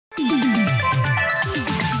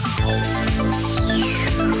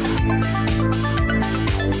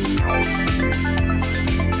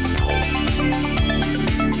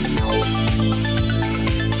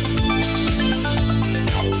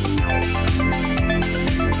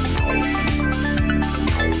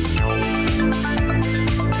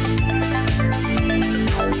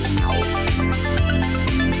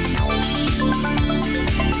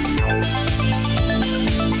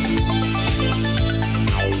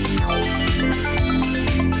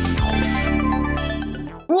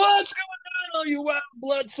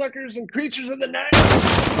bloodsuckers and creatures of the night.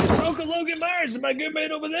 Uncle Logan Myers and my good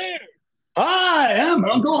mate over there. Hi, I'm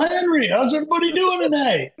Uncle Henry. How's everybody doing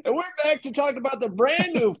tonight? And we're back to talk about the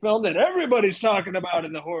brand new film that everybody's talking about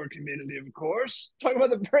in the horror community, of course. Talking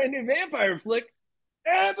about the brand new vampire flick,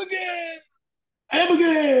 Abigail.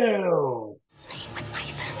 Abigail!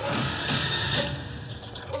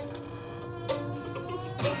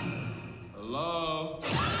 Hello?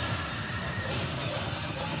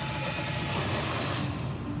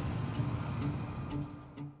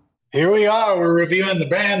 Here we are. We're reviewing the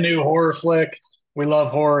brand new horror flick. We love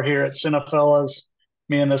horror here at Cinefellas.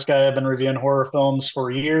 Me and this guy have been reviewing horror films for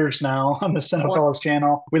years now on the Cinefellas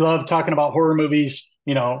channel. We love talking about horror movies,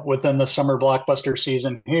 within the summer blockbuster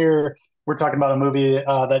season here. We're talking about a movie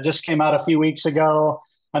that just came out a few weeks ago.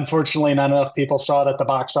 Unfortunately, not enough people saw it at the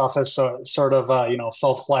box office, so it sort of,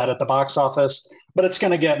 fell flat at the box office. But it's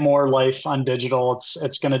going to get more life on digital.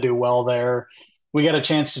 It's going to do well there. We got a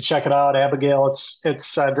chance to check it out. Abigail.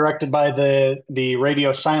 It's directed by the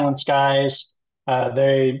Radio Silence guys.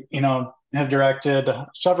 They have directed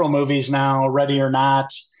several movies now, Ready or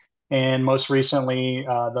Not, and most recently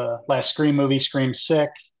the last Scream movie, Scream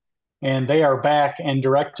 6. And they are back and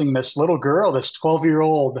directing this little girl, this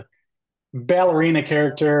 12-year-old ballerina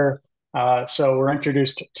character. So we're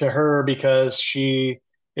introduced to her because she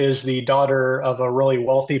is the daughter of a really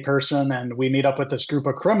wealthy person, and we meet up with this group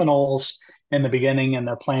of criminals in the beginning, and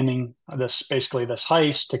they're planning this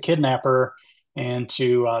heist to kidnap her and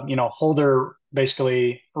to hold her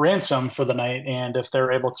basically ransom for the night. And if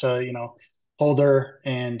they're able to hold her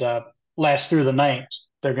and last through the night,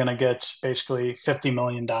 they're going to get basically $50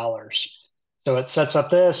 million. So it sets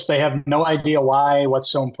up this. They have no idea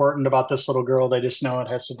what's so important about this little girl. They just know it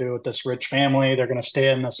has to do with this rich family. They're going to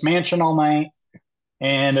stay in this mansion all night.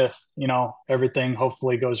 And if, everything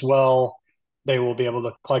hopefully goes well, they will be able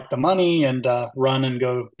to collect the money and run and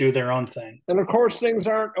go do their own thing. And of course, things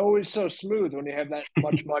aren't always so smooth when you have that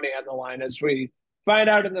much money on the line, as we find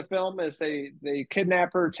out in the film, as they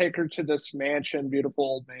kidnap her, take her to this mansion, beautiful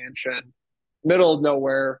old mansion, middle of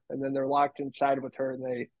nowhere, and then they're locked inside with her, and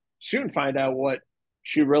they soon find out what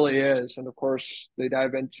she really is. And of course, they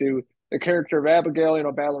dive into the character of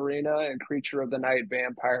Abigail, ballerina and creature of the night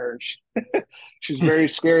vampire. She's very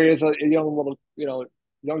scary as a young little,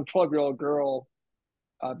 young 12-year-old girl,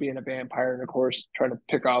 being a vampire, and of course trying to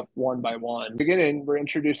pick off one by one. Beginning, we're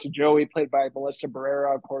introduced to Joey, played by Melissa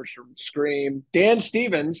Barrera, of course, from Scream. Dan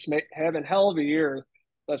Stevens, having hell of a year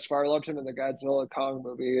thus far. I loved him in the Godzilla Kong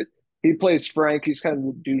movie. He plays Frank. He's kind of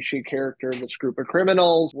a douchey character in this group of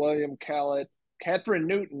criminals. William Callett, Catherine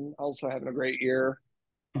Newton, also having a great year.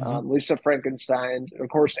 Mhm. Lisa Frankenstein, of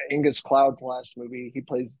course, Angus Cloud's last movie. He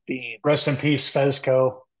plays Dean. Rest in peace,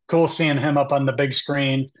 Fezco. Cool seeing him up on the big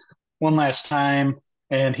screen one last time.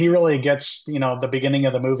 And he really gets, the beginning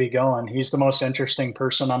of the movie going. He's the most interesting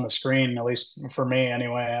person on the screen, at least for me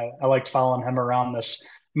anyway. I liked following him around this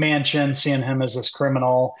mansion, seeing him as this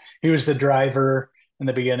criminal. He was the driver in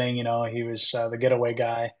the beginning, he was the getaway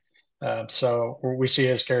guy. So we see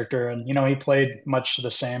his character, and he played much the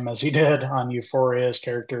same as he did on Euphoria. His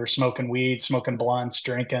character, smoking weed, smoking blunts,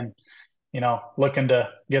 drinking, looking to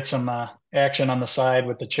get some action on the side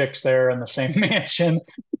with the chicks there in the same mansion.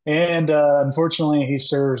 And unfortunately, he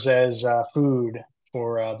serves as food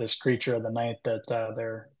for this creature of the night that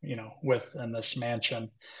they're, with in this mansion.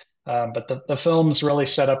 But the film's really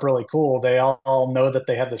set up really cool. They all know that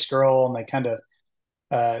they have this girl, and they kind of,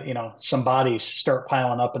 some bodies start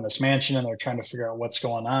piling up in this mansion, and they're trying to figure out what's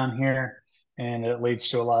going on here. And it leads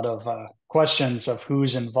to a lot of questions of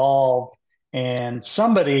who's involved. And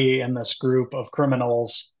somebody in this group of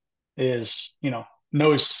criminals is,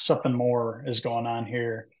 knows something more is going on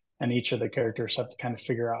here. And each of the characters have to kind of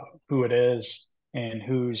figure out who it is and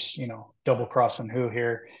who's, double crossing who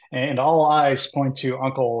here. And all eyes point to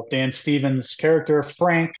Uncle Dan Stevens' character,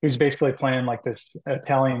 Frank, who's basically playing like this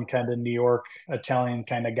Italian kind of New York Italian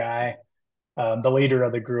kind of guy, the leader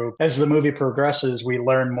of the group. As the movie progresses, we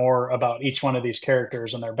learn more about each one of these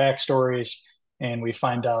characters and their backstories, and we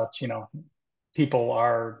find out, people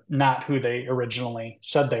are not who they originally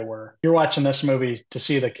said they were. You're watching this movie to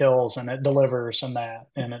see the kills, and it delivers in that,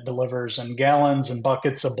 and it delivers in gallons and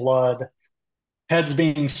buckets of blood, heads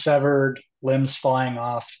being severed, limbs flying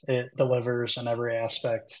off. It delivers in every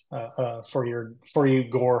aspect for you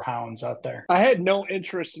gore hounds out there. I had no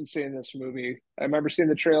interest in seeing this movie. I remember seeing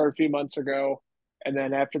the trailer a few months ago, and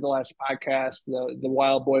then after the last podcast, the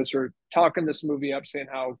Wild Boys were talking this movie up, saying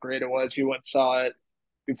how great it was. You went and saw it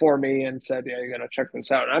before me and said, "Yeah, you got to check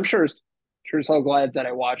this out." And I'm sure so glad that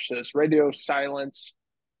I watched this. Radio Silence,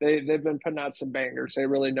 they've been putting out some bangers. They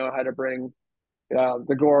really know how to bring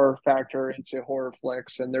the gore factor into horror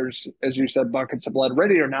flicks. And there's, as you said, buckets of blood.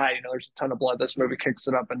 Ready or not, there's a ton of blood. This movie kicks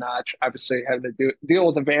it up a notch. Obviously, having to deal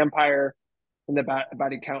with a vampire and the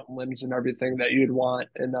body count and limbs and everything that you'd want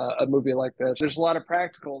in a movie like this. There's a lot of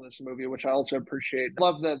practical in this movie, which I also appreciate. I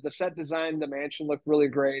love the set design. The mansion looked really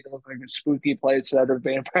great. It looked like a spooky place that a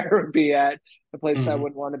vampire would be at, a place I Hmm.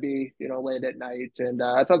 wouldn't want to be, late at night. And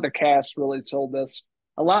I thought the cast really sold this.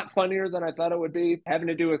 A lot funnier than I thought it would be. Having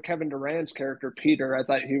to do with Kevin Durant's character, Peter, I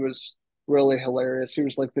thought he was really hilarious. He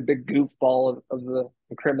was like the big goofball of the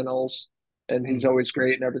criminals, and he's Hmm. always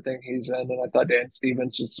great in everything he's in. And I thought Dan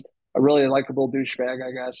Stevens was a really likable douchebag,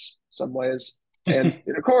 I guess, some ways. And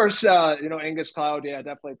of course, Angus Cloud, yeah,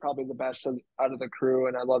 definitely probably the best out of the crew,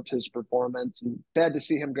 and I loved his performance. And sad to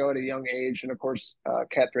see him go at a young age. And of course,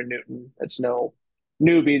 Catherine Newton, it's no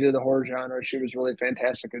newbie to the horror genre. She was really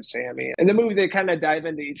fantastic as Sammy. In the movie, they kind of dive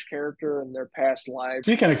into each character and their past lives.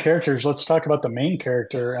 Speaking of characters, let's talk about the main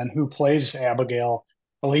character and who plays Abigail.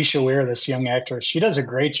 Alicia Weir, this young actress, she does a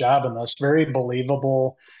great job in this. Very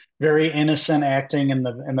believable, very innocent acting in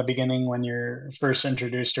the beginning when you're first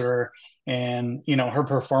introduced to her, and her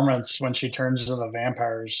performance when she turns into the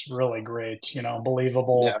vampire is really great.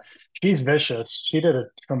 Believable. Yeah, She's vicious. She did a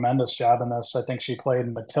tremendous job in this. I think she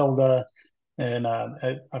played Matilda and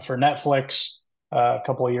for Netflix a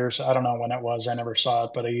couple of years. I don't know when it was. I never saw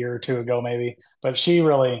it, but a year or two ago maybe. But she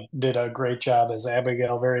really did a great job as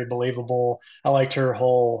Abigail. Very believable. I liked her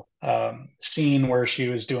whole scene where she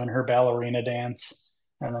was doing her ballerina dance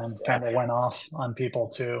and then yeah, kind of went off on people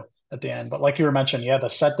too at the end. But like you were mentioning, yeah, the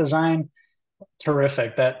set design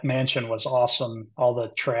terrific. That mansion was awesome. All the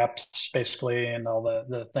traps, basically, and all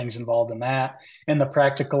the things involved in that, and the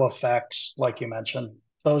practical effects, like you mentioned,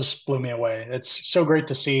 those blew me away. It's so great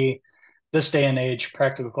to see this day and age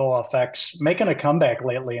practical effects making a comeback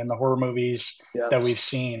lately in the horror movies that yes, we've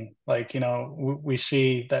seen. Like, we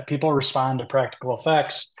see that people respond to practical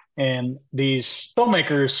effects, and these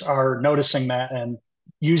filmmakers are noticing that and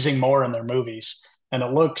using more in their movies. And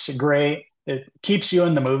it looks great. It keeps you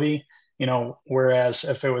in the movie, whereas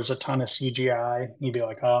if it was a ton of CGI, you'd be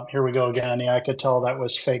like, oh, here we go again. Yeah, I could tell that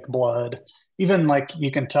was fake blood. Even like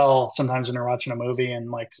you can tell sometimes when you're watching a movie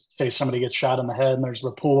and like say somebody gets shot in the head and there's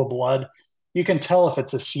the pool of blood, you can tell if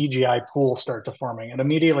it's a CGI pool start to forming. It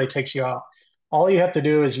immediately takes you out. All you have to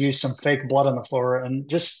do is use some fake blood on the floor and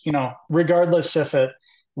just, regardless if it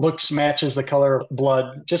looks matches the color of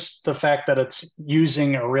blood, just the fact that it's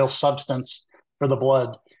using a real substance for the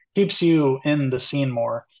blood keeps you in the scene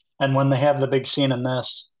more. And when they have the big scene in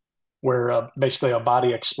this, where basically a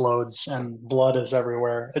body explodes and blood is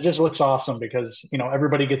everywhere, it just looks awesome because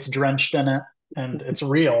everybody gets drenched in it, and it's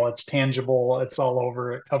real, it's tangible, it's all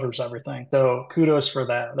over, it covers everything. So kudos for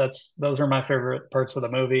that. Those are my favorite parts of the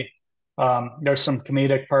movie. There's some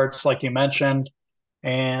comedic parts, like you mentioned.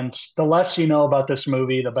 And the less you know about this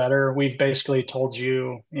movie, the better. We've basically told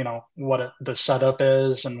you, the setup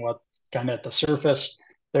is and what kind of at the surface.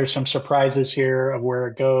 There's some surprises here of where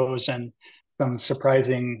it goes and some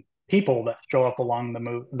surprising people that show up along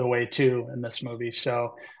the way too in this movie.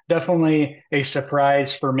 So definitely a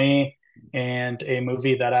surprise for me and a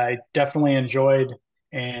movie that I definitely enjoyed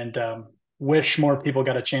and wish more people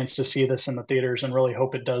got a chance to see this in the theaters and really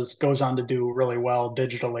hope it goes on to do really well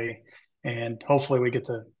digitally, and hopefully we get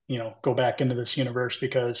to go back into this universe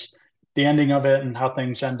because the ending of it and how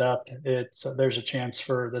things end up, there's a chance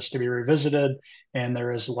for this to be revisited, and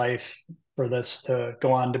there is life for this to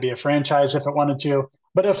go on to be a franchise if it wanted to.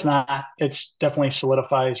 But if not, it's definitely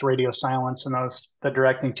solidifies Radio Silence and the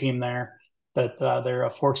directing team there, that they're a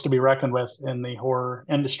force to be reckoned with in the horror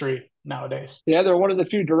industry nowadays. yeah. They're one of the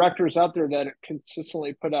few directors out there that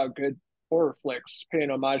consistently put out good horror flicks, paying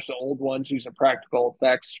homage to old ones, using practical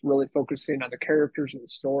effects, really focusing on the characters and the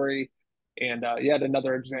story. And yet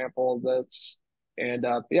another example of this. And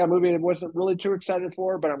yeah, movie I wasn't really too excited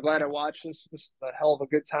for, but I'm glad I watched this. This is a hell of a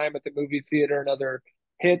good time at the movie theater. Another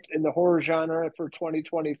hit in the horror genre for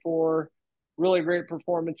 2024. Really great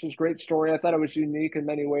performances, great story. I thought it was unique in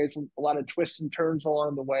many ways, and a lot of twists and turns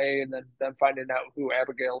along the way, and then finding out who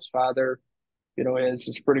Abigail's father,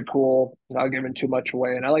 is pretty cool. Not giving too much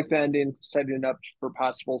away, and I like the ending, setting up for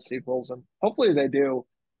possible sequels, and hopefully they do.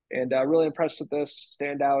 And really impressed with this.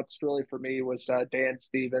 Standouts really for me was Dan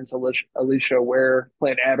Stevens, Alicia Ware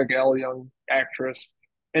playing Abigail, young actress,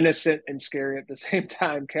 innocent and scary at the same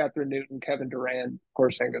time. Catherine Newton, Kevin Durant, of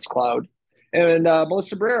course, Angus Cloud, and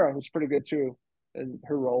Melissa Barrera was pretty good too. and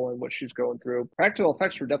her role and what she's going through. Practical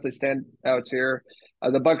effects were definitely standouts here.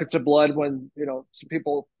 The buckets of blood when some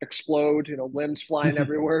people explode, limbs flying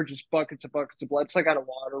everywhere, just buckets of blood. It's like on a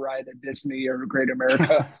water ride at Disney or Great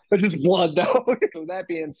America, but just blood though. So that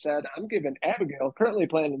being said, I'm giving Abigail, currently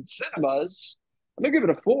playing in cinemas, I'm gonna give it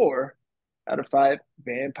a 4 out of 5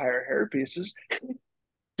 vampire hair pieces.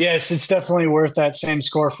 Yes, it's definitely worth that same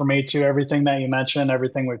score for me too. Everything that you mentioned,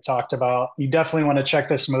 everything we've talked about. You definitely want to check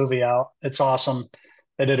this movie out. It's awesome.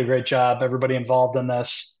 They did a great job. Everybody involved in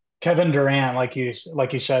this. Kevin Durant, like you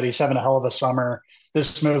said, he's having a hell of a summer.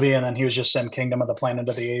 This movie, and then he was just in Kingdom of the Planet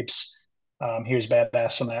of the Apes. He was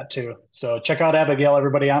badass in that too. So check out Abigail,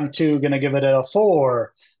 everybody. I'm too gonna give it a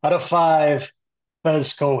 4 out of 5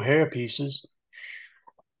 Fezco hair pieces.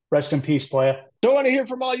 Rest in peace, playa. So I want to hear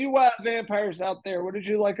from all you wild vampires out there. What did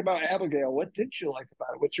you like about Abigail? What did you like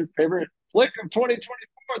about it? What's your favorite flick of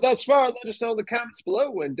 2024 thus far? Let us know in the comments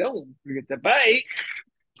below. And don't forget to bite,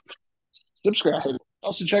 subscribe.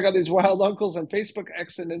 Also, check out these wild uncles on Facebook,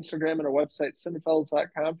 X, and Instagram, and our website,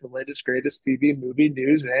 cinefellas.com, for the latest, greatest TV, movie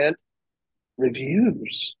news, and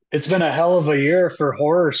reviews. It's been a hell of a year for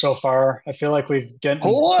horror so far. I feel like been A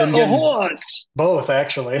getting horse. both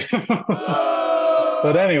actually.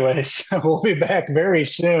 But anyways, we'll be back very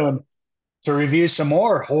soon to review some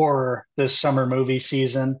more horror this summer movie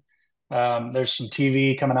season. There's some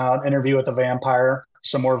TV coming out, Interview with the Vampire,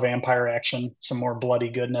 some more vampire action, some more bloody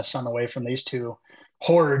goodness on the way from these two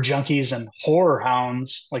horror junkies and horror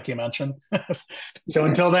hounds, like you mentioned. So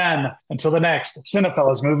until then, until the next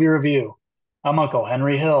Cinefellas movie review, I'm Uncle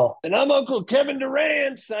Henry Hill. And I'm Uncle Kevin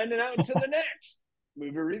Durant, signing out until the next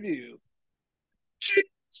movie review.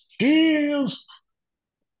 Cheers.